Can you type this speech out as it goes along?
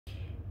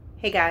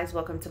Hey guys,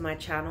 welcome to my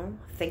channel.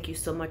 Thank you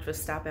so much for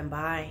stopping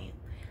by.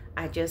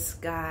 I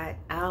just got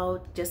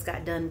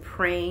done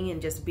praying and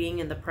just being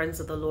in the presence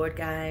of the Lord,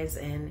 guys,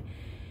 and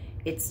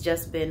it's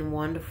just been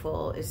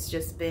wonderful. It's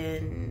just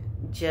been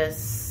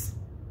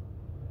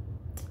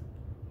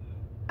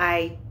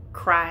I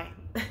cry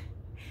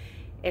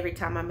every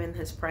time I'm in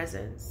his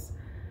presence,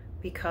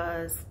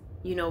 because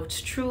you know it's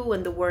true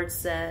when the word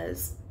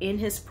says in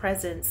his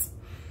presence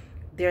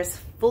there's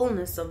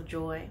fullness of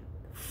joy.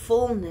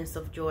 Fullness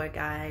of joy,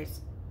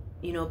 guys.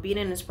 You know, being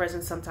in his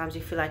presence, sometimes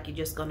you feel like you're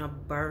just gonna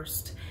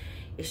burst.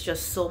 It's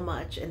just so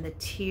much, and the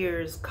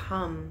tears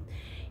come.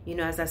 You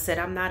know, as I said,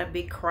 I'm not a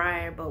big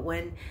crier, but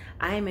when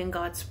I am in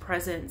God's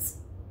presence,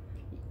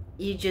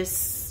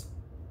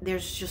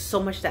 there's just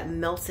so much that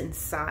melts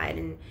inside,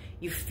 and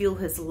you feel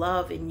his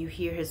love and you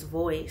hear his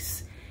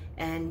voice.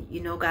 And you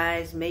know,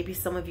 guys, maybe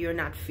some of you are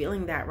not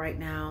feeling that right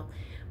now,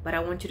 but I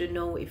want you to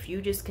know, if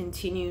you just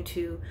continue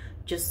to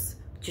just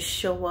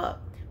show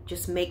up,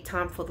 just make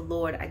time for the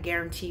Lord, I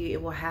guarantee you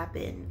it will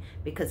happen,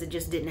 because it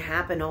just didn't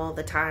happen all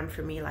the time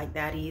for me like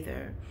that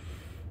either.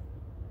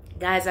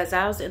 Guys, as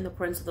I was in the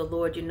presence of the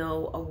Lord, you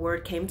know, a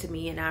word came to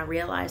me, and I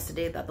realized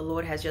today that the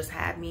Lord has just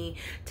had me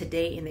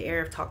today in the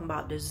area of talking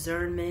about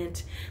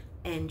discernment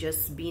and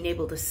just being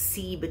able to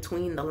see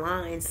between the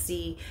lines,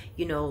 see,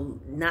 you know,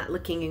 not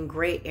looking in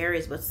gray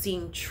areas, but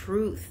seeing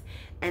truth.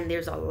 And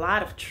there's a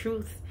lot of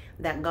truth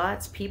that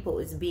God's people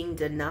is being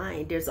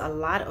denied. There's a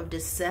lot of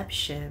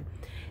deception.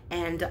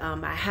 And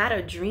I had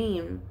a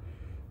dream,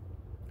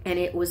 and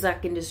it was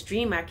like in this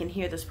dream I can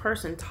hear this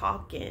person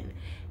talking,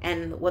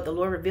 and what the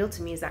Lord revealed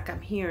to me is like I'm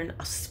hearing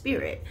a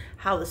spirit,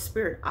 how the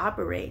spirit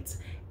operates.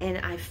 And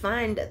I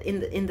find that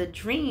in the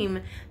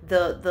dream,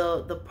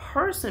 the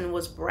person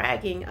was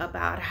bragging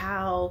about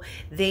how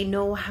they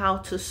know how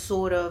to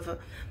sort of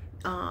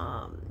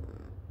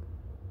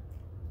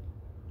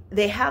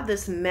they have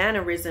this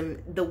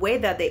mannerism. The way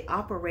that they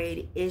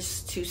operate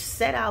is to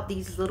set out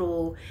these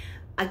little,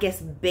 I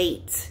guess,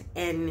 bait,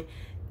 and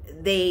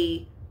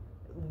they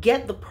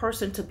get the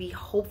person to be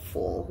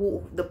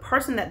hopeful. The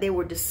person that they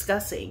were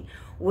discussing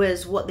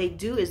was, what they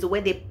do is the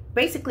way they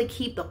basically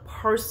keep the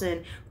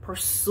person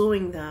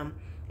pursuing them,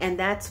 and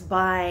that's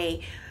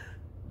by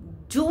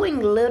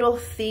doing little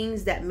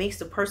things that makes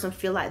the person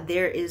feel like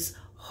there is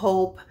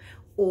hope,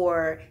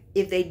 or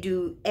if they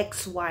do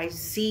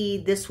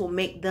XYZ, this will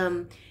make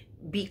them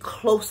be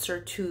closer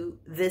to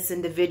this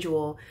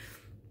individual.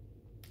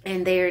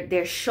 And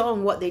they're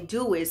showing what they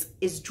do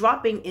is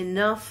dropping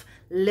enough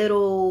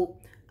little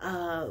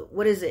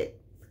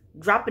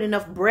dropping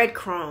enough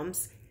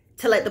breadcrumbs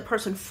to let the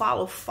person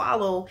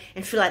follow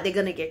and feel like they're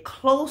gonna get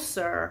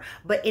closer,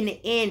 but in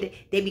the end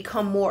they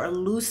become more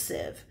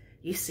elusive,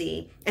 you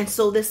see. And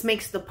so this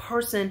makes the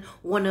person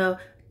want to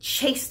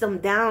chase them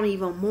down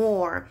even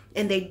more,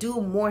 and they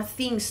do more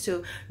things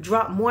to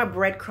drop more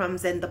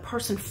breadcrumbs, and the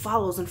person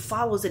follows and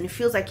follows, and it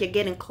feels like you're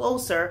getting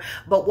closer.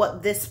 But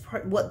what this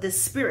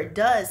spirit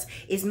does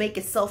is make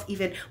itself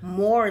even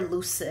more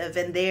elusive,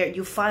 and there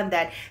you find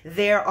that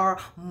there are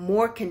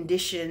more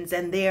conditions,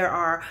 and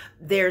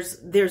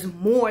there's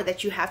more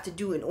that you have to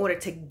do in order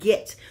to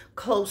get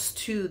close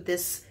to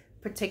this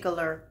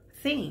particular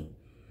thing.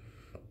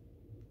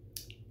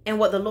 And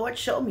what the Lord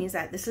showed me is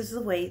that this is the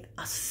way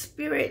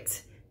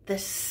the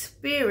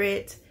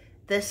spirit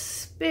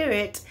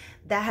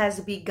that has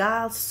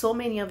beguiled so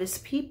many of his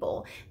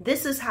people.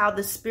 This is how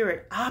the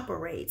spirit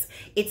operates.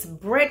 It's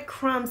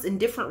breadcrumbs in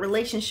different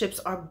relationships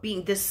are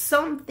being, there's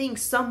something,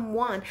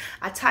 someone,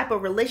 a type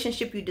of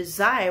relationship you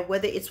desire,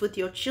 whether it's with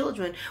your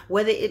children,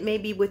 whether it may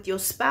be with your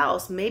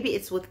spouse, maybe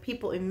it's with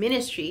people in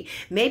ministry,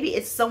 maybe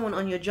it's someone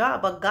on your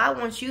job, but God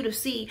wants you to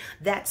see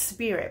that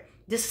spirit.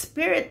 The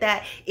spirit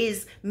that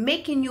is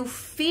making you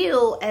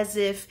feel as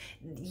if,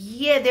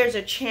 yeah, there's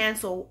a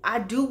chance, or I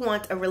do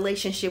want a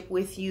relationship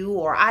with you,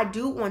 or I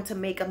do want to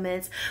make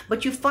amends.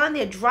 But you find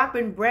they're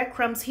dropping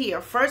breadcrumbs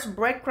here. First,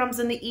 breadcrumbs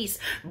in the east,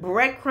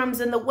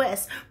 breadcrumbs in the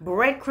west,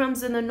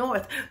 breadcrumbs in the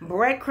north,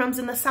 breadcrumbs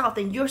in the south.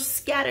 And you're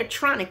scattered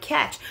trying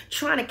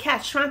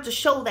to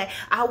show that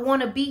I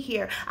want to be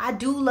here. I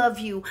do love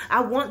you.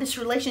 I want this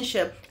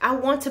relationship. I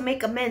want to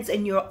make amends.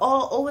 And you're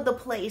all over the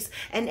place.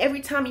 And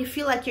every time you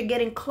feel like you're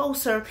getting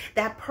closer,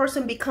 that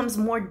person becomes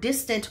more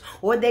distant,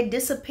 or they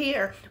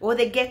disappear, or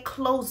they get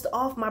closed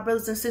off, my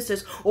brothers and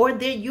sisters. Or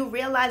then you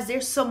realize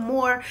there's some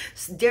more,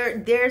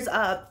 there's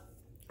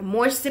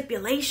more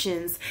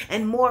stipulations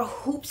and more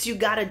hoops you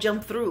gotta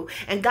jump through.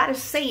 And God is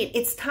saying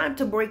it's time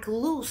to break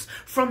loose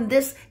from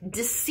this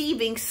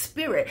deceiving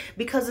spirit,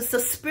 because it's a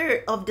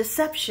spirit of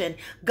deception.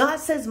 God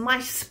says, my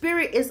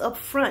spirit is up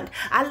front.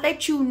 I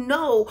let you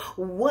know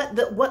what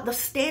the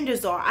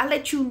standards are. I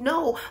let you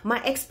know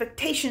my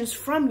expectations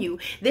from you.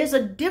 There's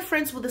a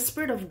difference with the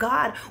Spirit of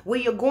God, where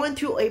you're going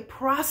through a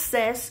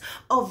process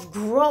of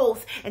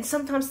growth, and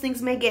sometimes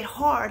things may get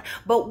hard,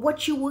 but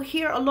what you will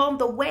hear along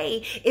the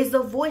way is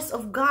the voice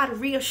of God God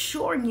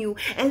reassuring you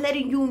and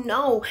letting you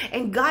know.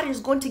 And God is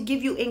going to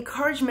give you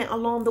encouragement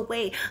along the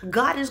way.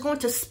 God is going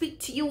to speak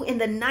to you in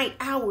the night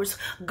hours.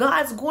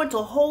 God's going to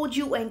hold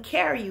you and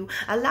carry you.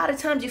 A lot of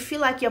times you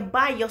feel like you're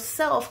by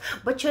yourself,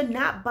 but you're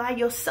not by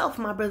yourself,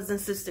 my brothers and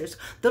sisters.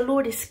 The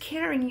Lord is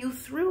carrying you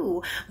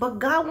through. But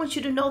God wants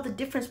you to know the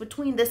difference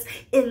between this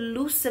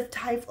elusive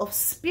type of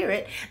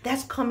spirit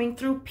that's coming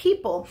through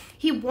people.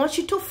 He wants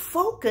you to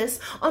focus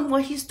on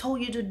what he's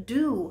told you to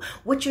do.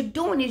 What you're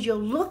doing is you're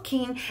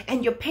looking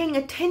and you're paying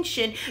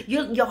attention.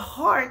 Your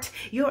heart,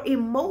 your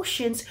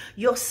emotions,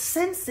 your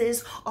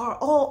senses are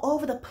all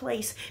over the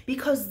place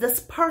because this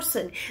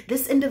person,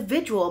 this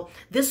individual,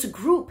 this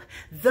group,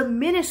 the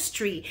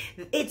ministry,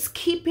 it's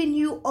keeping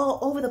you all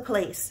over the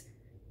place.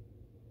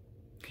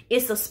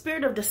 It's a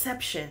spirit of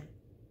deception.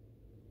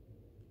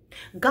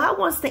 God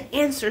wants to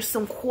answer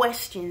some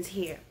questions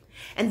here.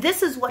 And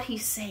this is what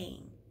he's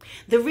saying.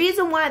 The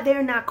reason why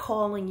they're not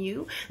calling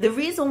you, the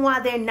reason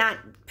why they're not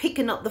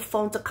picking up the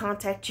phone to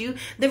contact you,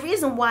 the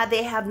reason why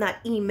they have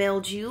not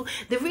emailed you,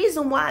 the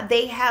reason why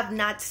they have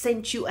not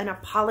sent you an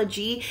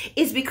apology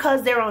is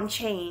because they're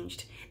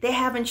unchanged. They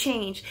haven't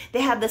changed.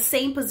 They have the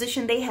same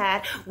position they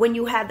had when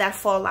you had that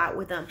fallout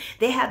with them.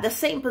 They have the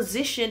same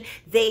position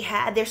they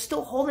had. They're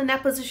still holding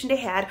that position they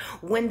had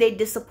when they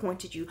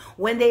disappointed you,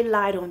 when they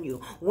lied on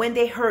you, when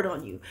they hurt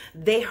on you,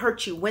 they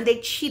hurt you, when they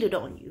cheated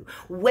on you,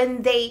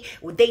 when they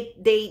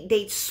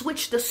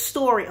switched the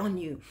story on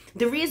you.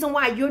 The reason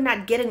why you're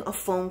not getting a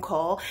phone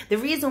call, the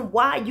reason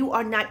why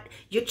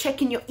you're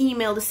checking your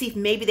email to see if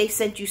maybe they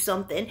sent you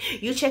something,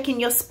 you're checking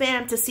your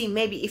spam to see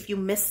maybe if you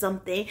missed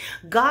something.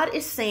 God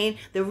is saying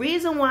the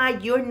reason why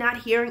you're not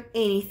hearing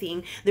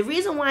anything, the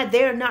reason why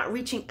they're not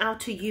reaching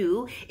out to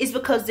you is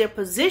because their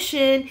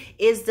position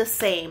is the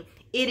same.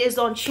 It is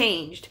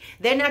unchanged.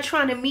 They're not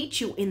trying to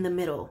meet you in the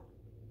middle.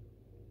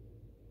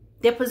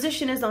 Their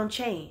position is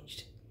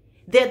unchanged.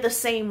 They're the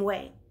same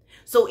way.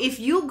 So if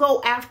you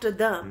go after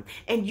them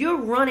and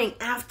you're running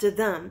after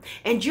them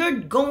and you're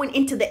going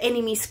into the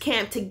enemy's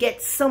camp to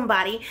get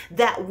somebody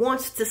that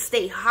wants to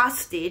stay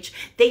hostage,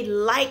 they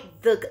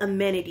like the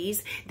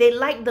amenities, they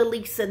like the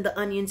leeks and the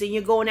onions, and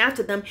you're going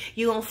after them,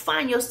 you're going to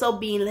find yourself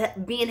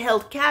being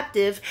held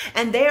captive,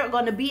 and they're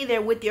going to be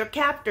there with your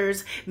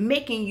captors,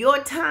 making your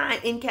time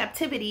in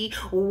captivity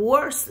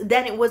worse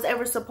than it was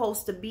ever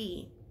supposed to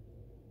be.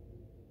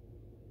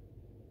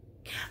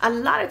 A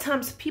lot of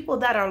times people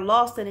that are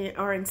lost and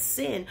are in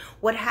sin,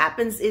 what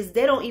happens is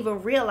they don't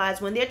even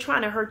realize when they're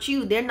trying to hurt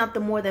you, they're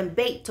nothing more than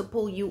bait to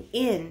pull you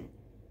in.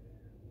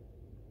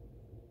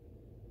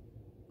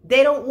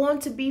 They don't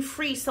want to be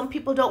free. Some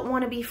people don't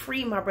want to be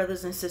free, my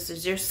brothers and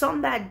sisters. There's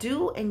some that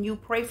do, and you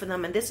pray for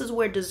them. And this is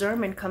where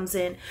discernment comes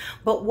in.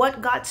 But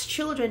what God's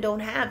children don't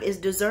have is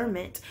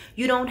discernment.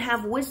 You don't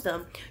have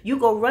wisdom. You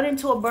go run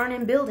into a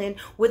burning building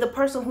with the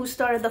person who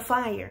started the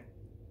fire.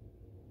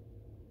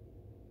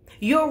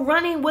 You're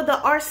running with the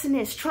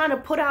arsonist trying to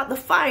put out the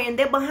fire, and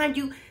they're behind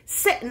you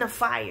setting the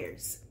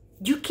fires.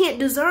 You can't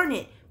discern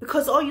it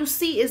because all you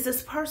see is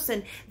this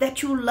person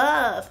that you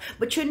love,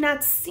 but you're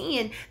not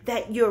seeing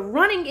that you're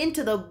running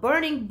into the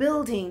burning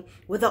building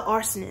with the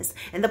arsonist,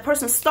 and the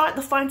person start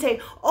the fire and say,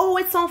 oh,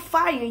 it's on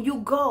fire, and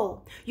you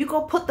go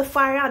put the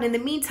fire out. In the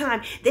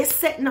meantime, they're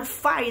setting a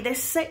fire. They're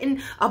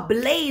setting a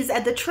blaze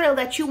at the trail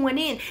that you went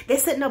in. They're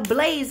setting a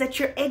blaze at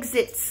your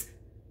exits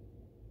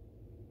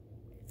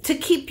to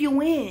keep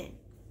you in.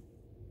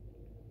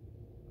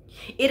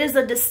 It is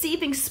a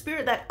deceiving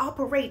spirit that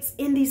operates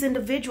in these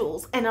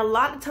individuals. And a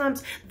lot of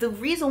times, the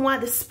reason why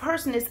this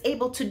person is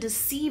able to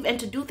deceive and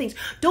to do things,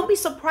 don't be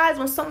surprised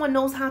when someone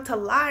knows how to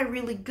lie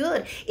really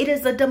good. It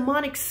is a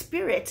demonic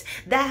spirit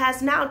that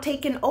has now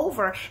taken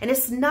over. And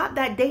it's not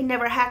that they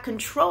never had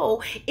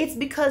control. It's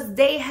because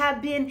they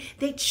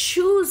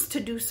choose to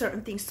do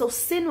certain things. So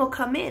sin will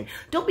come in.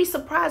 Don't be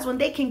surprised when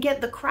they can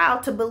get the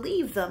crowd to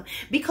believe them,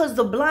 because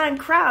the blind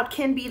crowd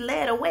can be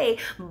led away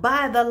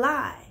by the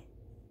lie.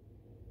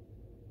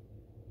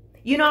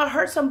 You know, I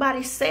heard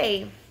somebody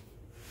say,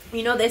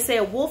 they say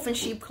a wolf in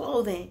sheep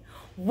clothing.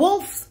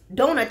 Wolves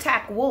don't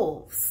attack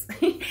wolves.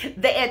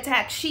 They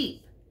attack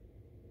sheep.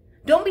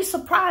 Don't be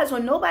surprised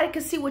when nobody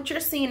can see what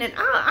you're seeing. And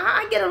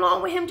I get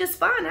along with him just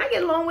fine. I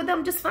get along with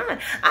them just fine.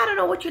 I don't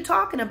know what you're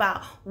talking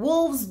about.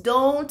 Wolves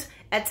don't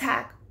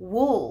attack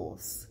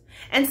wolves.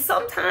 And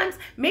sometimes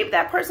maybe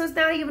that person's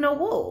not even a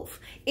wolf.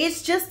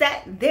 It's just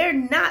that they're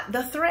not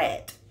the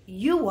threat.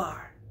 You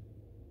are.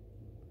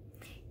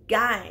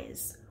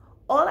 Guys,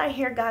 all I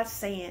hear God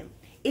saying,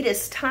 it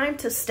is time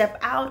to step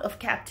out of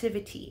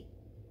captivity.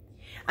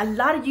 A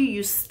lot of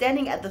you're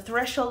standing at the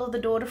threshold of the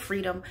door to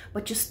freedom,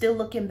 but you're still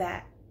looking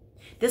back.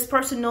 This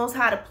person knows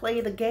how to play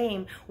the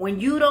game. When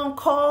you don't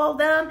call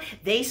them,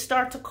 they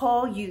start to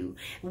call you.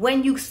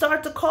 When you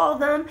start to call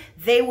them,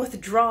 they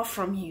withdraw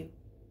from you.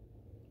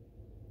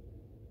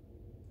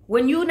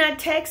 When you're not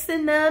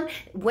texting them,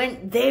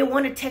 when they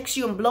want to text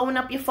you and blowing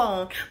up your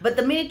phone. But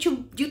the minute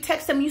you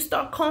text them, you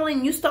start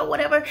calling, you start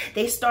whatever,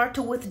 they start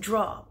to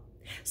withdraw.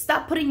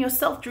 Stop putting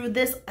yourself through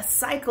this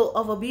cycle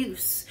of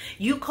abuse.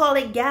 You call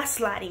it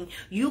gaslighting.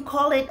 You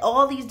call it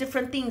all these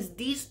different things.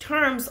 These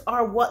terms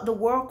are what the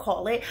world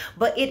call it,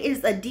 but it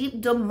is a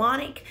deep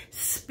demonic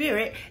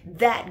spirit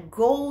that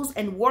goes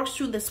and works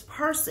through this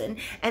person,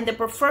 and they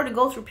prefer to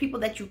go through people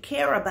that you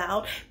care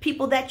about,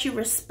 people that you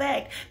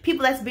respect,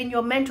 people that's been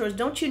your mentors.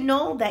 Don't you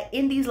know that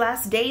in these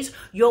last days,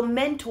 your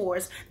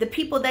mentors, the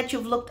people that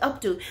you've looked up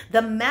to,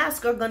 the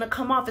mask are going to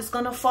come off. It's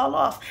going to fall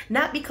off.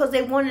 Not because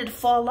they wanted to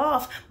fall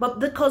off, but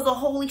because the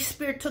Holy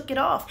Spirit took it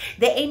off.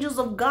 The angels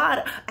of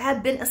God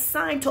have been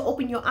assigned to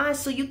open your eyes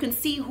so you can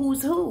see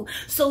who's who.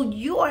 So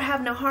you are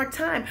having a hard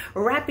time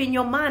wrapping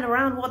your mind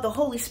around what the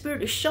Holy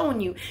Spirit is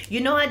showing you.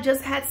 You know, I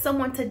just had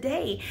someone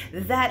today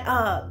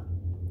that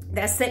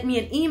sent me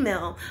an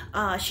email.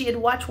 She had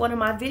watched one of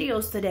my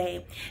videos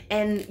today.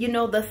 And, you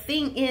know, the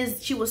thing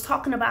is, she was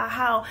talking about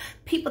how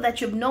people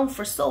that you've known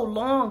for so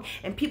long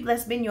and people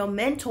that's been your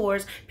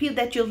mentors, people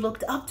that you've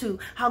looked up to,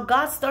 how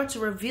God starts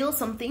to reveal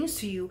some things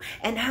to you,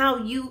 and how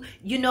you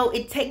know,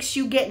 it takes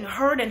you getting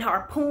hurt and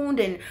harpooned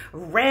and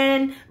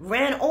ran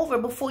over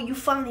before you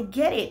finally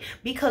get it.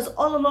 Because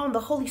all along, the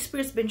Holy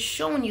Spirit's been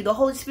showing you, the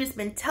Holy Spirit's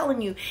been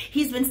telling you,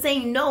 he's been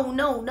saying, no,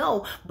 no,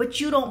 no, but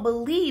you don't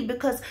believe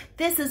because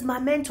this is my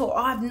mentor. Or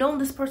I've known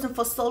this person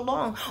for so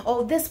long.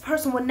 Or this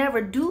person would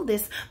never do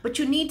this. But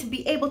you need to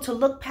be able to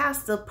look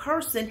past the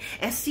person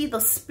and see the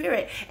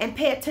spirit and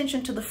pay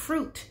attention to the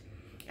fruit.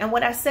 And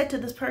what I said to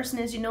this person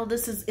is, you know,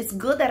 it's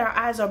good that our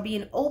eyes are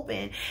being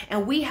open,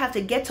 and we have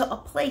to get to a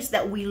place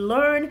that we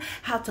learn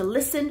how to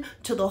listen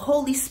to the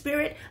Holy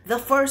Spirit the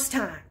first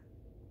time.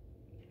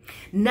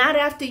 Not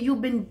after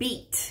you've been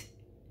beat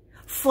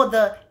for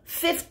the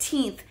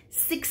 15th,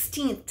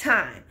 16th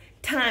time,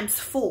 times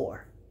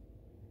 4.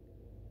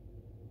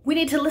 We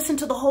need to listen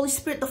to the Holy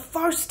Spirit the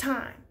first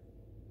time.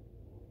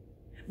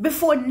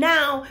 Before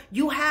now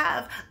you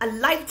have a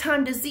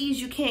lifetime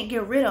disease you can't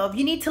get rid of.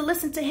 You need to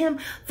listen to him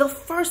the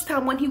first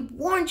time when he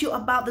warned you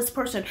about this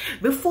person.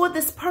 Before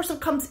this person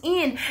comes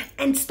in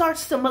and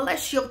starts to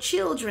molest your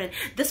children.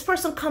 This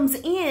person comes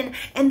in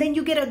and then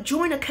you get a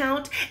joint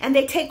account and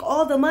they take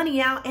all the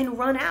money out and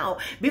run out.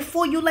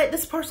 Before you let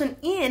this person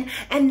in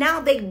and now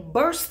they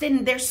burst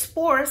in their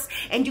spores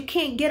and you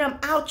can't get them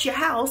out your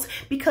house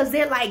because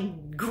they're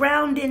like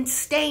ground in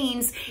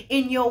stains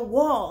in your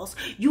walls.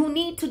 You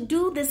need to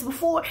do this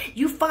before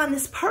you find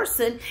this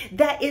person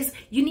that is,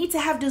 you need to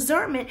have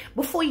discernment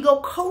before you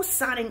go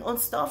co-signing on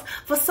stuff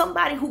for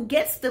somebody who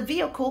gets the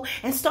vehicle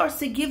and starts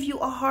to give you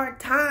a hard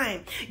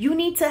time. You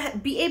need to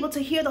be able to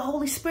hear the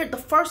Holy Spirit the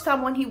first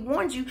time when he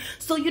warns you,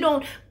 so you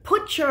don't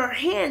put your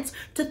hands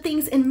to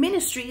things in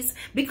ministries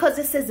because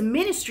it says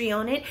ministry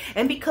on it,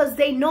 and because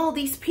they know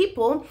these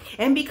people,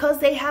 and because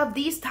they have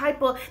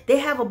they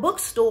have a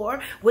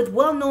bookstore with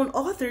well-known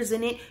authors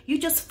in it. You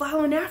just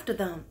following after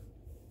them.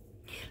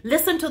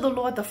 Listen to the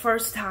Lord the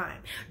first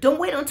time. Don't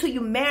wait until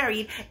you're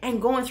married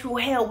and going through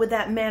hell with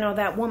that man or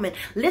that woman.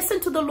 Listen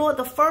to the Lord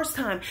the first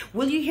time.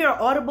 Will you hear an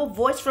audible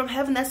voice from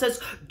heaven that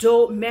says,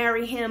 don't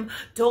marry him,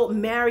 don't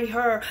marry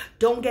her,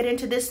 don't get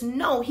into this?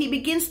 No, he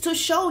begins to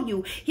show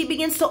you. He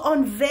begins to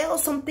unveil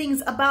some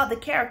things about the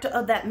character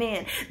of that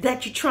man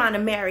that you're trying to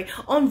marry.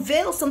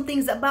 Unveil some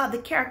things about the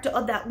character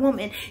of that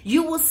woman.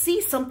 You will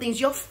see some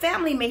things. Your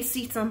family may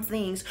see some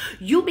things.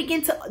 You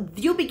begin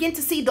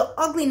to see the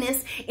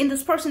ugliness in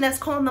this person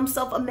that's calling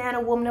themselves a man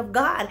or woman of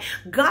God.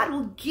 God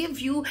will give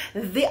you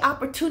the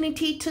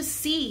opportunity to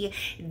see.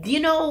 You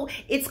know,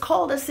 it's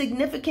called a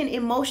significant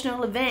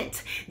emotional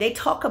event. They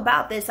talk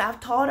about this. I've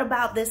taught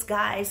about this,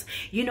 guys,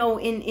 you know,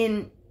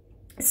 in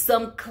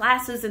some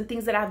classes and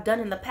things that I've done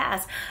in the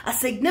past. A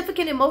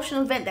significant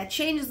emotional event that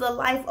changes the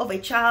life of a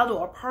child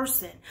or a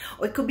person,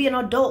 or it could be an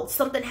adult.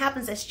 Something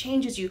happens that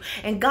changes you,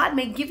 and God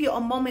may give you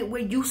a moment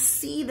where you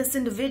see this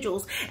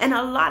individuals. And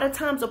a lot of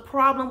times the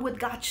problem with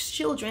God's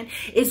children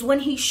is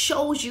when he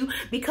shows you,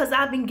 because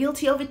I've been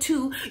guilty of it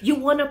too, you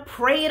want to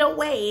pray it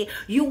away,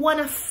 you want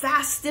to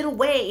fast it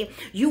away,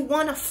 you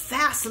want to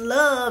fast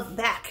love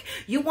back,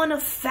 you want to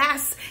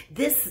fast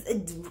this,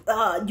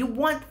 you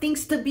want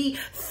things to be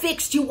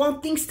fixed, you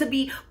want things to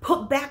be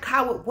put back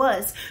how it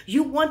was.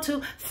 You want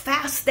to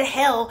fast the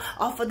hell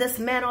off of this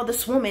man or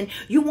this woman.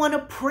 You want to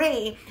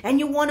pray and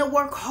you want to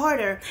work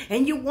harder,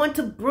 and you want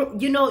to,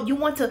 you know, you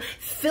want to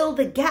fill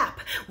the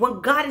gap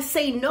when God is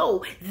saying,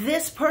 no,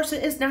 this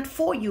person is not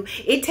for you.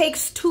 It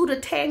takes two to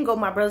tango,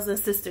 my brothers and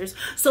sisters.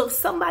 So if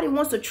somebody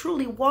wants to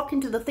truly walk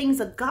into the things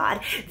of God,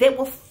 they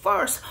will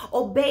first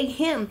obey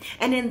him,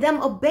 and in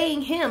them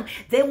obeying him,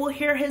 they will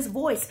hear his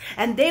voice,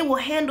 and they will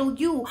handle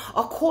you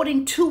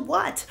according to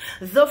what?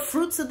 The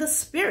fruits of the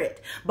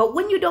Spirit. But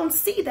when you don't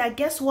see that,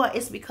 guess what?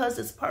 It's because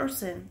this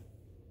person,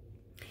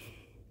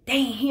 they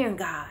ain't hearing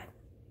God.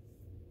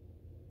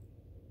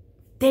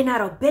 They're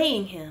not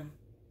obeying him.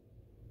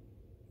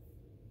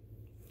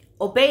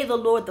 Obey the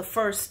Lord the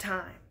first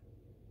time.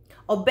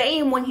 Obey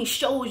him when he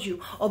shows you.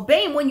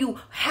 Obey him when you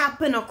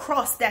happen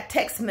across that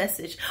text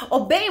message.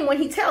 Obey him when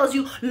he tells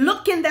you,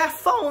 look in that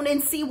phone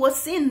and see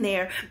what's in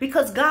there,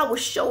 because God will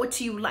show it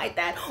to you like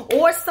that.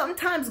 Or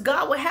sometimes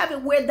God will have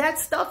it where that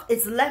stuff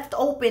is left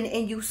open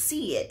and you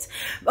see it.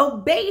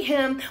 Obey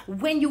him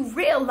when you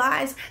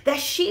realize that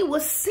she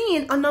was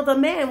seeing another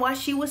man while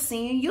she was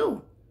seeing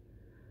you.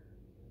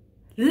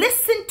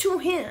 Listen to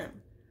him.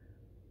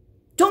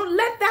 Don't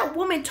let that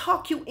woman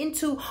talk you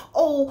into,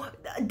 oh,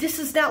 this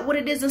is not what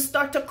it is, and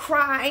start to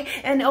cry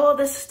and all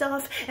this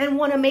stuff and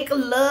want to make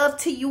love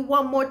to you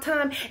one more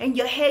time and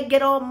your head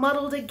get all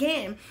muddled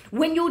again.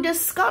 When you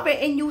discover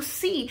and you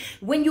see,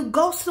 when you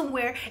go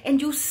somewhere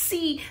and you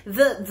see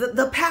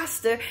the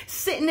pastor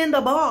sitting in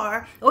the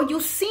bar, or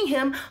you see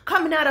him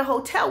coming out of a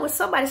hotel with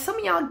somebody, some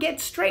of y'all get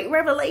straight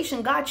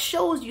revelation. God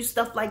shows you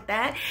stuff like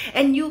that,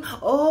 and you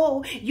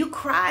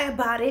cry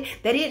about it.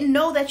 They didn't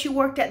know that you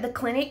worked at the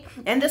clinic,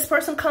 and this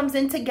person comes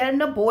in to get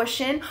an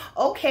abortion.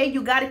 Okay,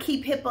 you got to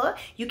keep HIPAA.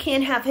 You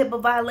can't have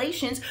HIPAA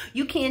violations.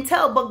 You can't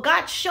tell, but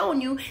God's shown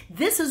you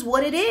this is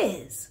what it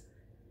is.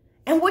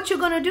 And what you're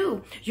going to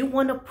do, you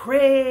want to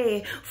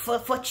pray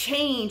for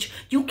change.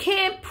 You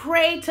can't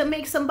pray to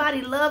make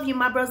somebody love you,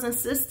 my brothers and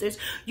sisters.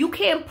 You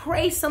can't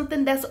pray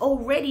something that's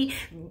already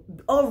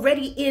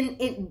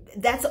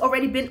that's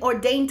already been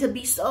ordained to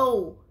be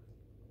so.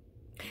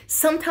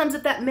 Sometimes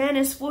if that man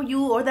is for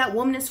you or that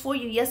woman is for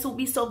you, yes, it will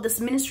be so. If this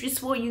ministry is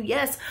for you,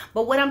 yes.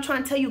 But what I'm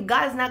trying to tell you,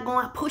 God is not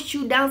going to push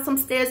you down some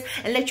stairs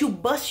and let you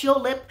bust your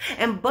lip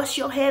and bust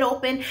your head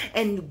open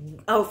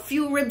and a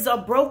few ribs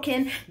are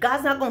broken.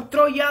 God's not going to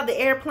throw you out of the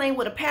airplane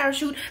with a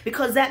parachute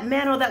because that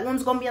man or that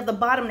woman's going to be at the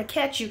bottom to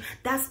catch you.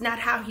 That's not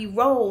how he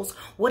rolls.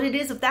 What it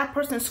is, if that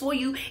person's for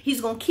you,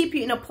 he's going to keep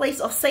you in a place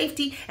of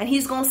safety, and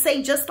he's going to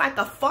say, just like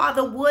a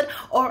father would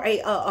or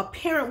a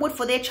parent would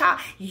for their child,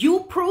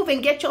 you prove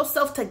and get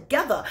yourself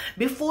together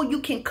before you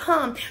can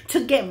come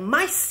to get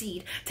my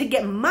seed, to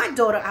get my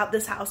daughter out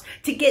this house,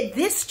 to get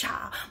this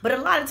child. But a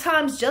lot of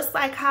times, just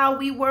like how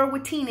we were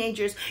with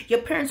teenagers,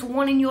 your parents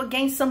warning you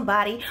against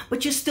somebody,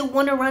 but you still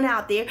want to run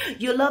out there.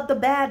 You love the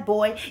bad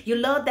boy. You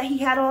love that he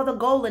had all the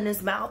gold in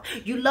his mouth.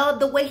 You love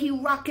the way he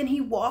rock and he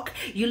walk.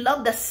 You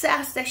love the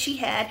sass that she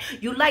had.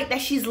 You like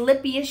that she's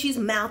lippy and she's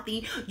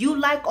mouthy. You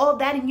like all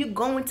that, and you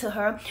go into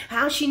her,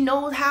 how she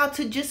knows how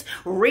to just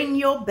ring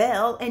your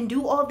bell and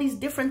do all these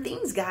different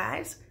things,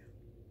 guys.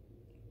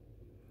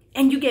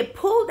 And you get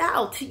pulled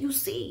out till you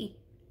see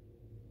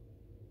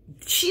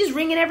she's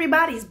ringing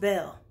everybody's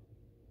bell.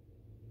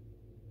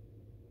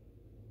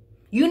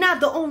 You're not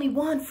the only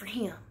one for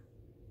him.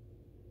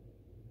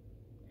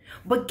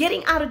 But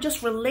getting out of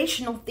just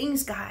relational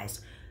things, guys,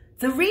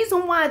 the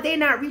reason why they're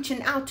not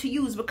reaching out to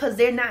you is because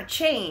they're not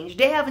changed.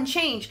 They haven't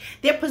changed.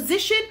 Their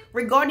position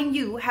regarding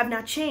you have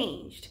not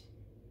changed.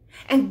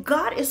 And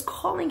God is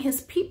calling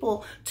his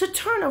people to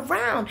turn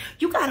around.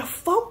 You got to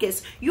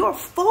focus. You're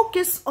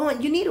focused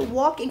on, you need to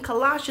walk in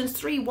Colossians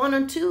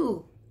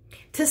 3:1-2.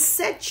 To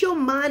set your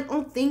mind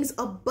on things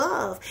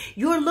above.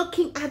 You're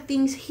looking at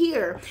things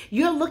here.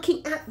 You're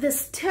looking at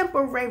this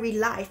temporary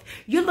life.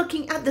 You're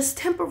looking at this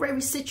temporary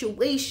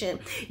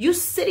situation. You're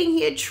sitting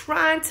here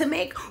trying to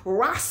make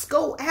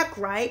Roscoe act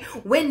right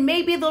when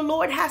maybe the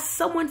Lord has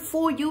someone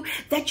for you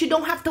that you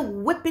don't have to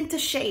whip into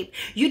shape.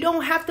 You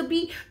don't have to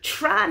be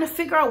trying to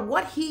figure out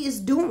what he is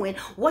doing.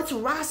 What's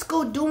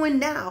Roscoe doing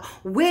now?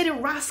 Where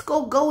did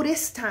Roscoe go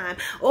this time?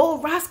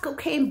 Oh, Roscoe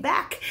came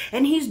back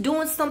and he's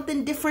doing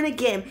something different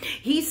again.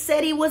 He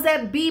said he was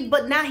at B,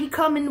 but now he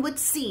coming with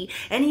C.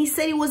 And he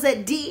said he was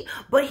at D,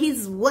 but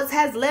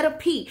has letter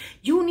P.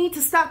 You need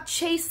to stop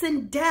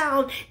chasing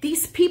down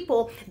these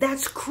people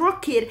that's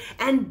crooked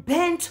and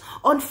bent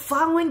on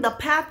following the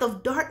path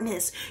of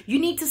darkness. You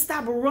need to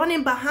stop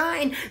running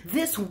behind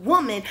this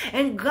woman.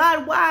 And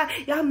God, why?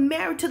 I'm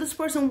married to this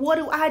person. What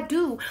do I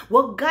do?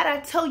 Well, God,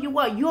 I tell you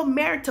what, you're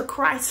married to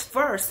Christ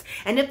first.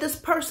 And if this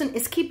person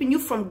is keeping you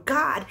from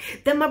God,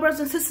 then my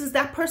brothers and sisters,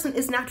 that person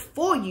is not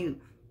for you.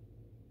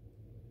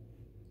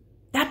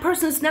 That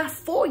person is not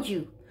for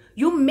you.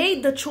 You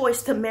made the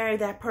choice to marry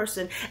that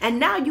person. And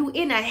now you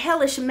in a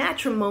hellish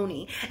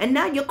matrimony. And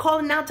now you're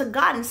calling out to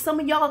God. And some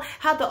of y'all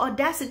have the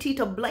audacity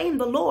to blame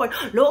the Lord.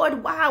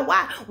 Lord,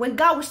 why? When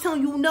God was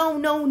telling you,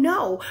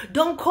 no.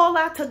 Don't call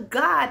out to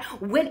God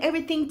when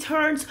everything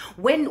turns,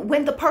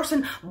 when the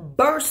person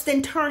bursts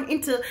and turn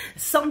into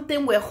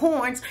something with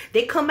horns.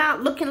 They come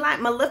out looking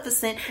like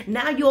Maleficent.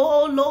 Now you're,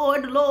 oh,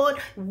 Lord.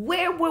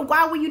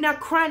 Why were you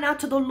not crying out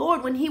to the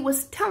Lord when he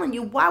was telling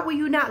you? Why were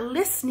you not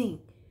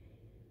listening?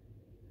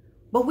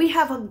 But we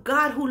have a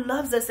God who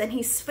loves us and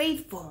he's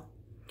faithful.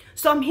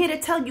 So I'm here to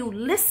tell you,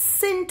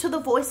 listen to the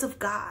voice of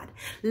God.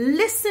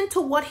 Listen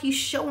to what he's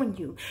showing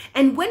you.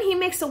 And when he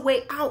makes a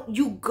way out,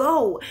 you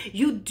go.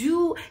 You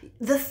do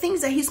the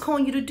things that he's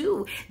calling you to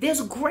do.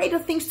 There's greater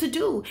things to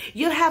do.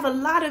 You have a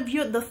lot of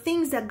the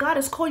things that God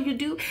has called you to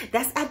do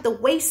that's at the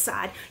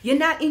wayside. You're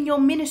not in your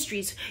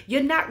ministries.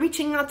 You're not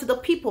reaching out to the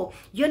people.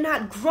 You're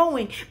not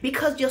growing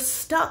because you're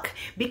stuck,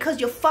 because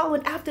you're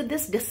following after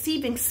this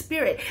deceiving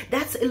spirit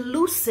that's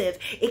elusive.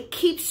 It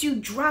keeps you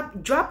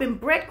dropping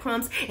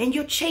breadcrumbs, and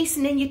you're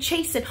chasing and you're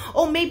chasing.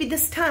 Oh, maybe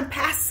this time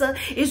pastor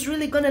is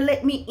really going to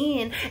let me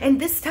in, and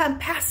this time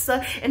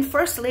pastor and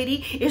first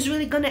lady is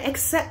really going to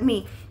accept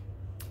me.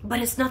 But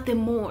it's nothing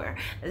more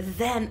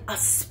than a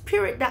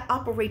spirit that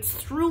operates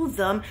through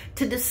them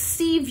to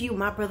deceive you,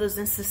 my brothers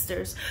and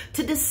sisters,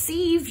 to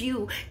deceive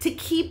you, to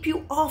keep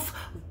you off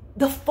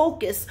the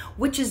focus,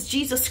 which is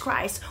Jesus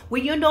Christ,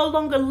 when you're no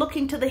longer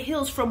looking to the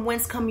hills from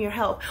whence come your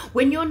help,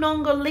 when you're no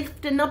longer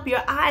lifting up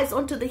your eyes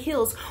onto the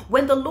hills,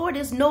 when the Lord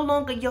is no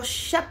longer your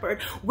shepherd,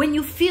 when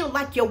you feel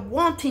like you're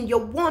wanting,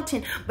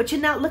 but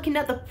you're not looking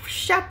at the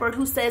shepherd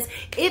who says,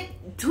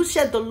 who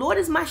said, the Lord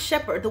is my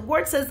shepherd. The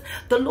word says,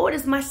 the Lord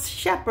is my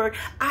shepherd,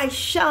 I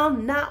shall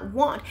not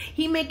want.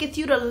 He maketh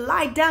you to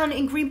lie down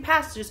in green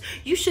pastures.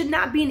 You should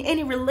not be in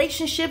any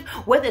relationship,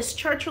 whether it's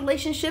church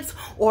relationships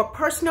or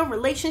personal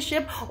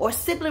relationship or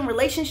sibling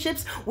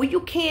relationships, where you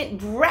can't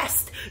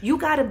rest. You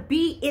got to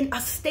be in a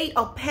state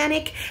of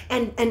panic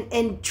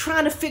and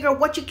trying to figure out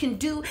what you can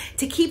do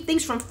to keep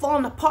things from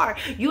falling apart.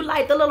 You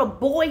like the little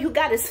boy who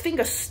got his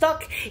finger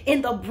stuck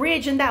in the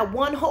bridge in that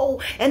one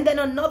hole, and then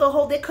another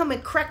hole, they come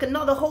and crack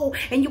another hole,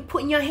 and you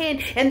put in your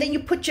hand, and then you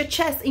put your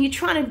chest, and you're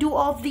trying to do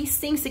all these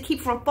things to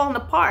keep from falling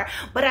apart.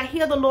 But I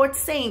hear the Lord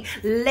saying,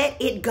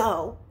 let it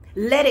go.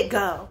 Let it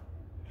go.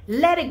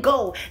 Let it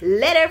go.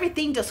 Let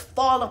everything just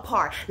fall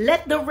apart.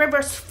 Let the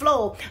rivers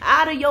flow.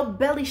 Out of your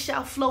belly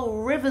shall flow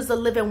rivers of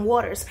living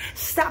waters.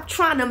 Stop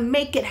trying to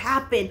make it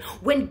happen.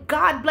 When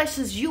God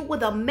blesses you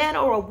with a man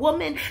or a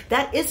woman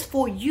that is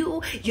for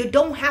you, you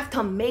don't have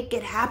to make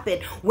it happen.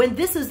 When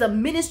this is the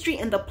ministry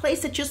and the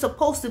place that you're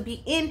supposed to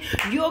be in,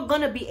 you're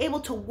going to be able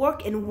to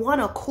work in one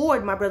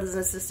accord, my brothers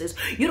and sisters.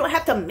 You don't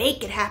have to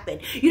make it happen.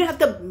 You don't have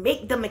to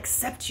make them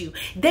accept you.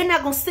 They're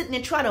not going to sit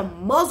and try to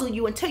muzzle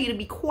you and tell you to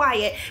be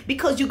quiet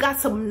because you got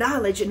some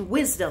knowledge and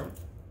wisdom.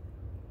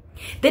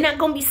 They're not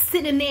going to be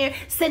sitting there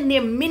sending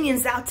their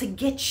minions out to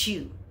get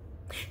you,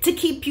 to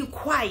keep you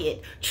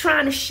quiet,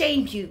 trying to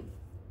shame you.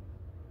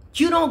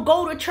 You don't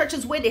go to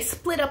churches where they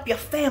split up your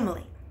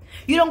family.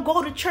 You don't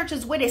go to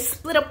churches where they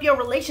split up your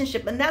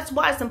relationship. And that's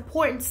why it's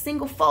important,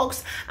 single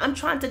folks, I'm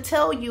trying to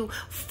tell you,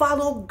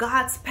 follow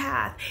God's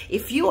path.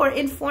 If you are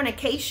in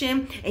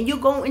fornication and you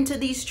go into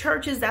these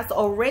churches that's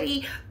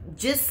already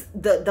just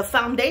the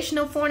foundation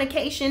of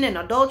fornication and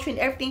adultery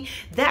and everything,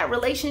 that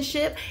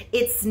relationship,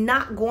 it's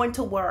not going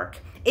to work.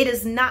 It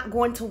is not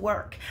going to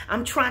work.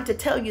 I'm trying to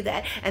tell you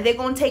that. And they're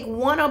going to take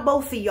one or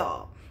both of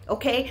y'all,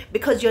 okay?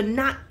 Because you're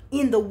not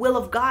in the will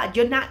of God.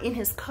 You're not in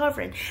his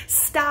covering.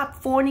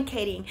 Stop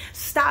fornicating.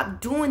 Stop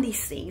doing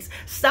these things.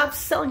 Stop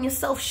selling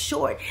yourself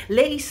short.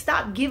 Ladies,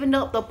 stop giving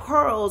up the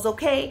pearls,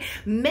 okay?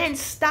 Men,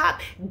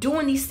 stop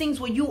doing these things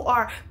where you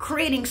are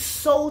creating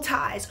soul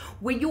ties,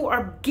 where you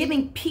are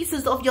giving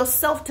pieces of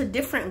yourself to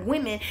different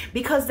women,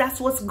 because that's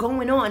what's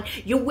going on.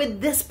 You're with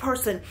this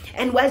person,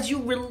 and as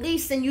you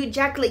release and you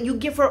ejaculate, you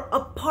give her a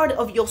part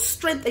of your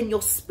strength and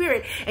your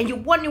spirit, and you're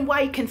wondering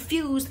why you're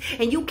confused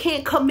and you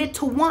can't commit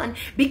to one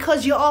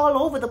because you're all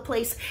over the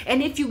place.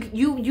 And if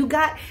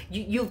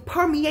you've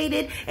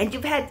permeated and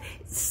you've had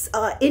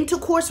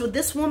intercourse with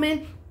this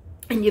woman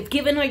and you've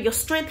given her your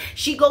strength,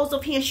 she goes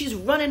up here and she's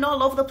running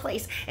all over the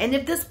place. And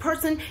if this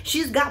person,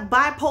 she's got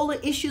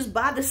bipolar issues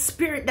by the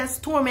spirit that's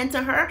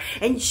tormenting her,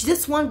 and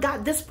this one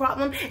got this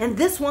problem and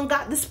this one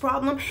got this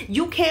problem,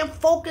 you can't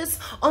focus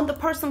on the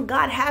person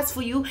God has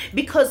for you,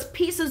 because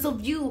pieces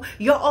of you,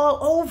 you're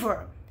all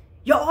over.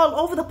 You're all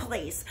over the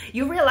place.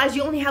 You realize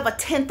you only have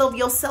 1/10 of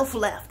yourself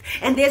left,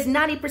 and there's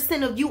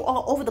 90% of you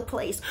all over the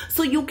place.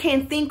 So you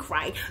can't think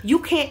right. You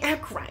can't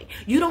act right.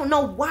 You don't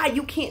know why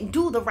you can't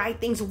do the right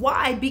things.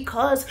 Why?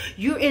 Because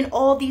you're in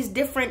all these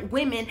different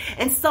women,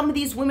 and some of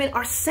these women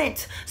are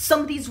sent. Some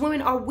of these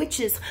women are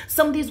witches.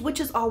 Some of these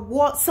witches are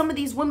some of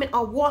these women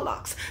are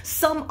warlocks.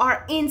 Some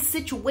are in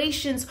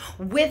situations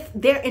with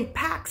their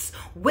impacts,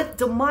 with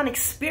demonic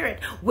spirit,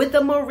 with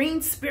the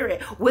marine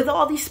spirit, with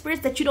all these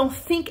spirits that you don't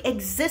think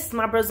exist.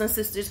 My brothers and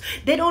sisters,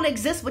 they don't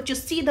exist, but you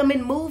see them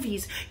in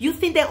movies. You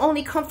think they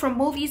only come from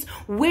movies?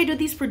 Where do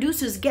these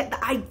producers get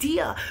the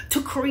idea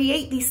to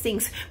create these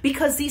things?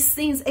 Because these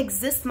things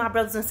exist, my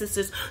brothers and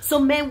sisters. So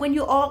man, when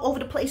you're all over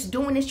the place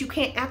doing this, you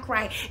can't act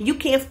right, you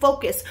can't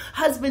focus.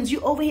 Husbands, you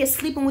over here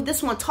sleeping with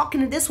this one,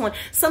 talking to this one.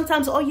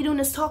 Sometimes all you're doing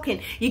is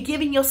talking. You're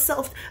giving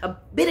yourself a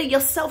bit of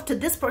yourself to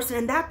this person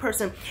and that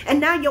person, and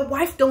now your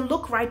wife don't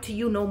look right to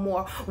you no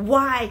more.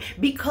 Why?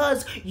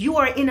 Because you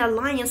are in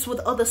alliance with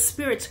other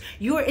spirits.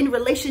 You're in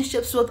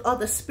relationships with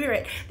other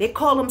spirit. They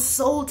call them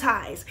soul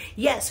ties.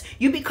 Yes,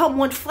 you become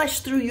one flesh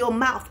through your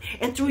mouth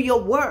and through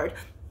your word.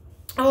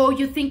 Oh,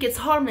 you think it's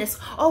harmless.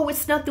 Oh,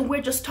 it's nothing.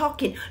 We're just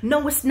talking.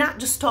 No, it's not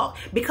just talk,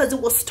 because it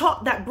was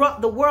talk that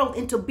brought the world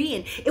into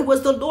being. It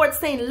was the Lord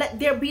saying, let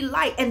there be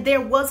light, and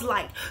there was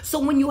light. So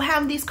when you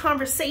have these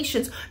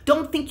conversations,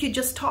 don't think you're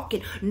just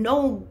talking.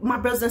 No, my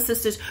brothers and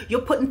sisters,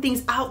 you're putting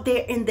things out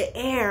there in the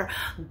air.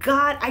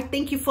 God, I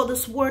thank you for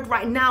this word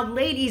right now.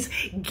 Ladies,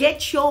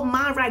 get your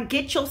mind right.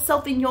 Get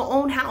yourself in your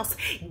own house.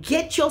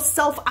 Get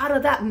yourself out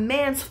of that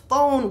man's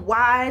phone,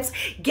 wives.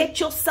 Get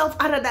yourself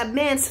out of that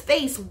man's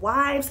face,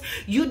 wives.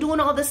 You doing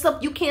all this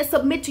stuff. You can't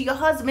submit to your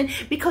husband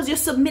because you're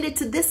submitted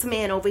to this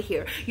man over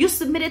here. You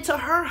submitted to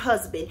her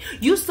husband.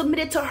 You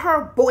submitted to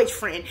her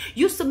boyfriend.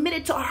 You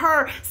submitted to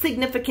her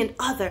significant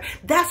other.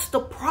 That's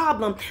the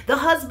problem. The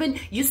husband,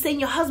 you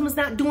saying your husband's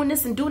not doing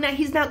this and doing that.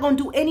 He's not going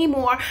to do any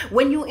more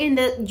when you in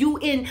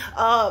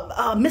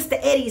Mr.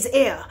 Eddie's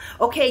ear.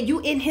 Okay, you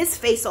in his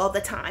face all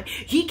the time.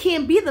 He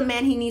can't be the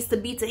man he needs to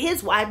be to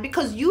his wife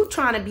because you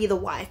trying to be the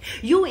wife.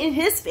 You in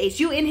his face.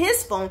 You in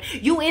his phone.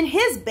 You in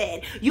his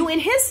bed. You in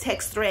his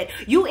text thread,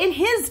 you in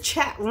his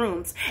chat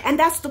rooms. And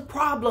that's the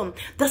problem.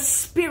 The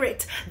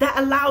spirit that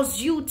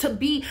allows you to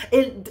be,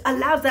 it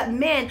allows that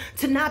man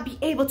to not be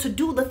able to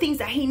do the things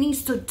that he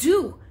needs to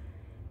do.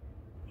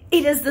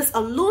 It is this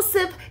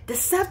elusive,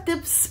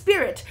 deceptive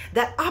spirit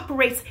that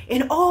operates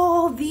in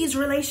all these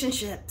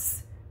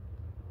relationships.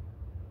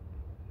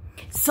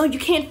 So you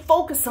can't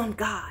focus on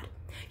God.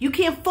 You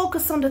can't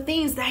focus on the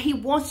things that he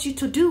wants you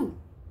to do.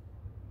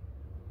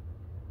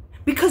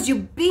 Because you're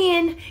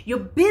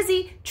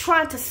busy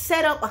trying to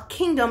set up a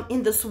kingdom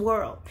in this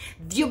world.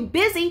 You're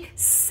busy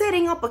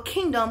setting up a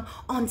kingdom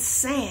on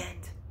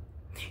sand.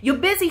 You're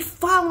busy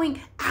following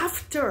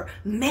after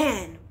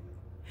man.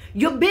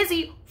 You're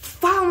busy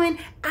following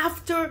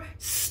after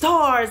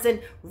stars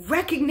and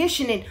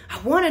recognition, and I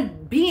want to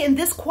be in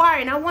this choir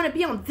and I want to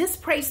be on this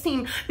praise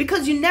team,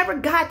 because you never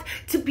got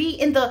to be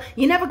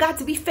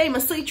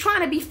famous. So you're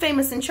trying to be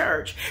famous in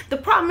church. The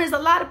problem is a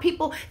lot of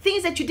people,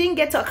 things that you didn't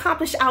get to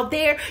accomplish out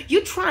there,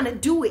 you're trying to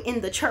do it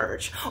in the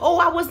church. Oh,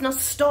 I wasn't a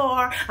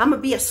star. I'm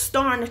going to be a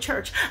star in the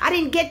church. I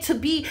didn't get to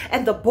be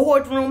at the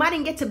boardroom. I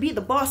didn't get to be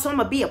the boss. So I'm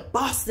going to be a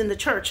boss in the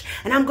church,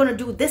 and I'm going to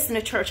do this in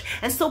the church.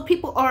 And so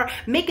people are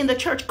making the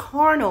church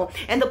carnal,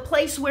 and the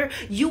place where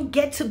you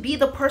get to be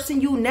the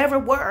person you never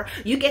were.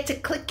 You get to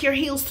click your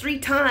heels 3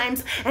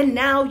 times, and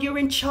now you're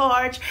in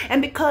charge.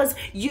 And because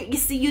you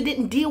see, you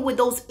didn't deal with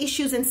those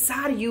issues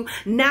inside of you,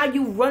 now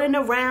you running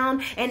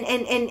around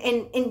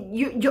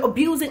and you're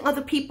abusing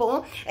other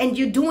people, and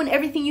you're doing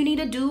everything you need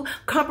to do,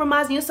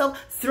 compromising yourself,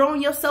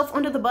 throwing yourself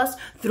under the bus,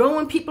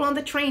 throwing people on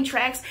the train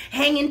tracks,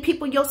 hanging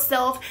people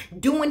yourself,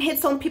 doing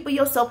hits on people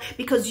yourself,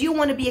 because you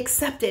want to be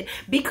accepted.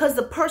 Because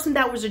the person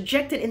that was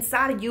rejected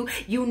inside of you,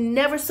 you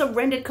never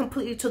surrendered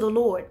completely to the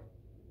Lord.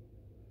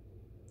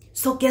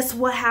 So guess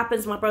what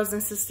happens, my brothers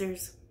and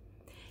sisters?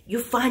 You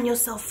find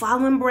yourself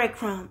following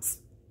breadcrumbs,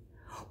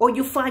 or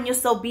you find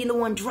yourself being the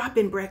one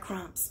dropping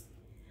breadcrumbs.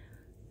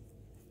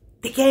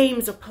 The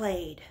games are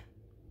played.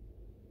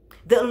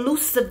 The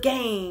elusive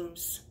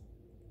games.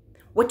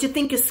 What you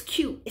think is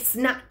cute, it's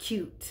not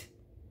cute.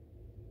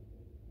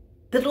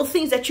 The little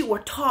things that you were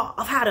taught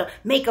of how to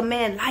make a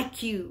man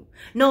like you.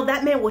 No,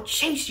 that man will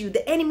chase you.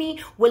 The enemy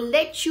will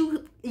let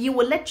you,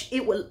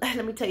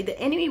 let me tell you, the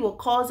enemy will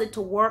cause it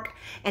to work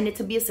and it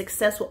to be a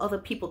success with other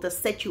people to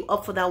set you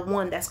up for that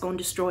one that's going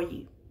to destroy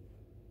you.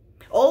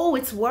 Oh,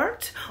 it's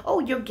worked. Oh,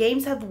 your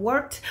games have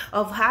worked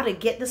of how to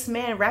get this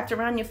man wrapped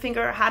around your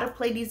finger, how to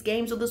play these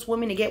games with this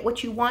woman to get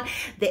what you want.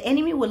 The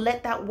enemy will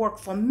let that work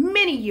for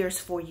many years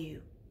for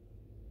you.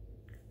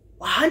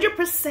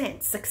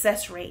 100%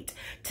 success rate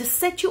to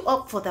set you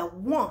up for the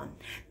one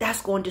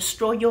that's going to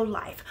destroy your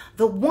life,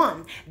 the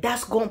one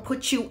that's going to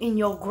put you in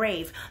your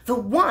grave, the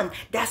one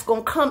that's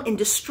going to come and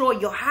destroy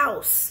your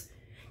house.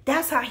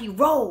 That's how he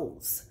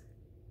rolls.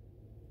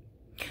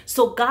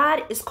 So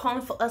God is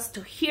calling for us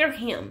to hear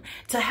him,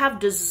 to have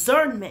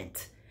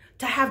discernment,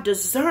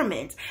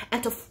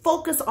 and to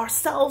focus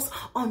ourselves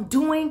on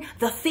doing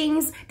the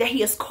things that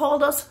he has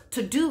called us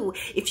to do.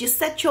 If you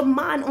set your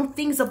mind on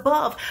things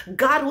above,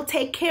 God will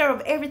take care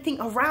of everything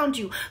around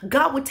you.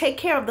 God will take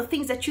care of the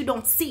things that you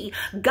don't see.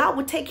 God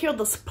will take care of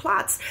those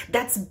plots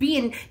that's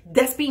being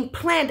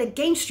planned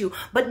against you.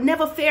 But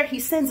never fear, he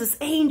sends his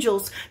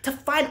angels to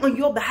fight on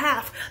your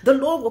behalf. The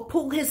Lord will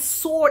pull his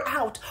sword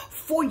out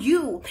for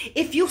you.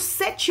 If you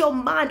set your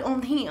mind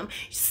on him,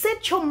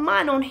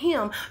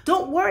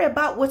 don't worry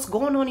about what's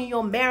going on in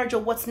your marriage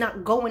or what's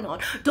not going on.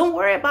 Don't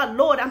worry about,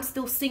 Lord, I'm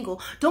still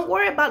single. Don't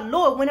worry about,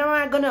 Lord, when am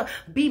I going to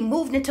be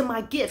moved into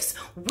my gifts?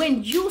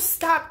 When you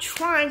stop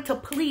trying to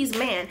please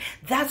man,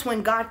 that's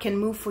when God can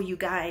move for you,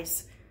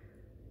 guys.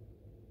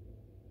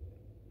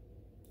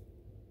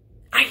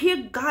 I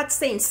hear God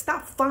saying,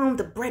 stop following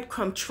the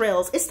breadcrumb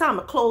trails. It's time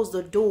to close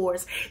the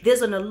doors.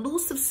 There's an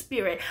elusive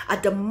spirit, a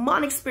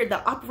demonic spirit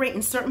that operates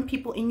in certain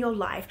people in your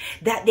life,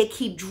 that they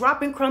keep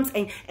dropping crumbs,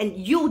 and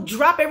you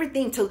drop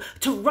everything to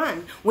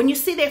run. When you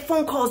see their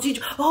phone calls, you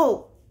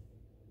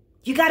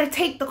got to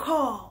take the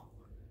call.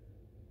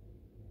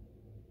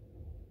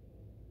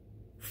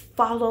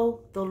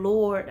 Follow the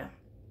Lord.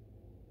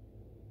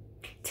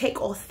 take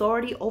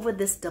authority over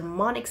this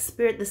demonic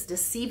spirit, this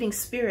deceiving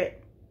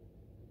spirit,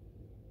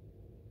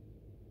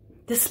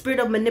 the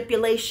spirit of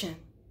manipulation.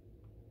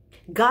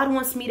 God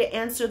wants me to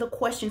answer the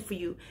question for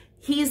you.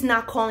 He's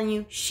not calling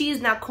you.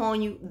 She's not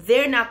calling you.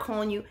 They're not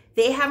calling you.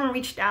 They haven't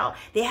reached out.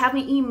 They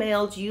haven't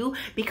emailed you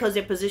because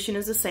their position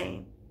is the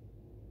same.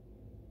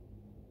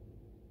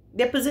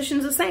 Their position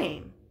is the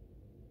same.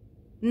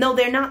 No,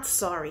 they're not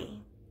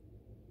sorry.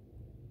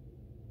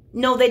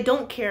 No, they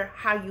don't care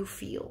how you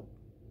feel.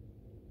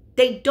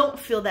 They don't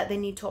feel that they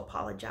need to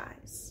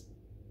apologize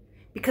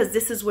because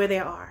this is where they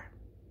are.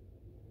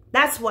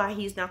 That's why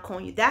he's not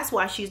calling you. That's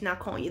why she's not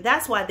calling you.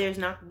 That's why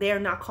they're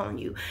not calling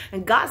you.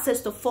 And God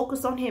says to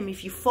focus on him.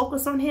 If you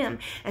focus on him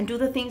and do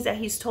the things that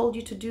he's told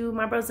you to do,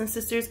 my brothers and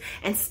sisters,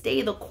 and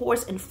stay the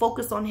course and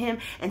focus on him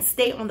and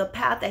stay on the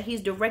path that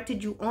he's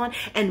directed you on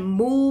and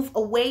move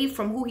away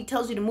from who he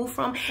tells you to move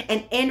from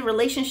and end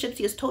relationships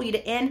he has told you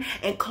to end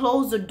and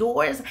close the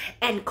doors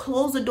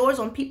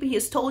on people he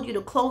has told you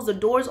to close the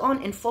doors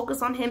on and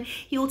focus on him,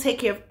 he will take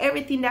care of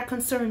everything that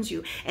concerns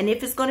you. And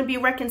if it's going to be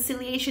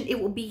reconciliation,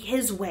 it will be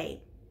his way.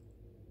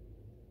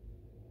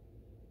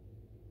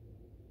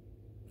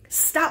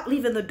 Stop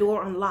leaving the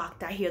door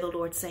unlocked, I hear the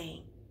Lord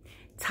saying.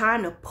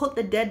 Time to put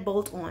the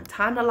deadbolt on.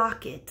 Time to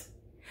lock it.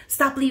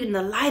 Stop leaving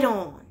the light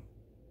on.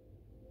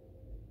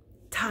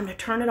 Time to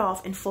turn it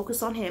off and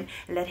focus on him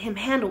and let him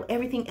handle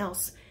everything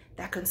else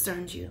that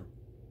concerns you.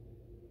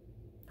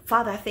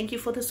 Father, I thank you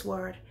for this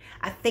word.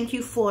 I thank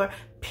you for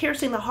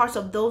piercing the hearts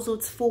of those who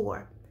it's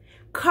for.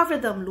 Cover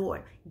them,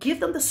 Lord. Give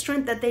them the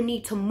strength that they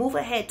need to move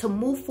ahead, to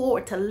move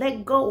forward, to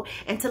let go,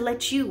 and to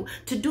let you,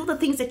 to do the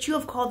things that you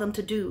have called them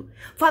to do.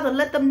 Father,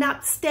 let them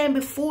not stand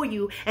before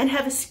you and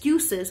have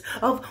excuses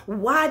of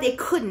why they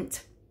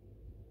couldn't.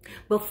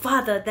 But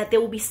Father, that they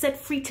will be set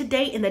free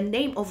today in the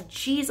name of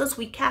Jesus.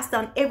 We cast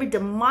down every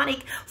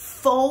demonic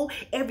foe,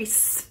 every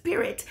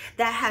spirit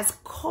that has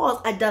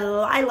caused a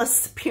Delilah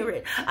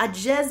spirit, a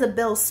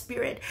Jezebel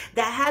spirit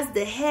that has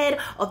the head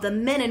of the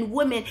men and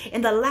women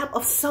in the lap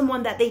of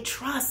someone that they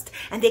trust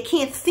and they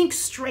can't think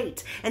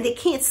straight and they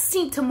can't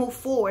seem to move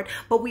forward.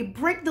 But we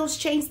break those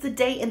chains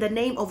today in the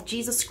name of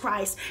Jesus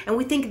Christ. And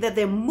we think that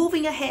they're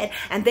moving ahead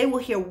and they will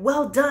hear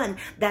well done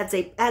that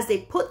as they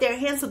put their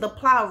hands to the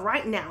plow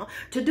right now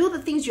to do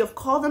the things you have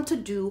called them to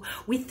do.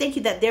 We thank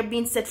you that they're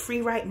being set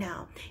free right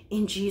now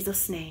in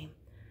Jesus' name.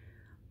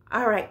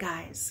 All right,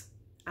 guys,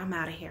 I'm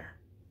out of here.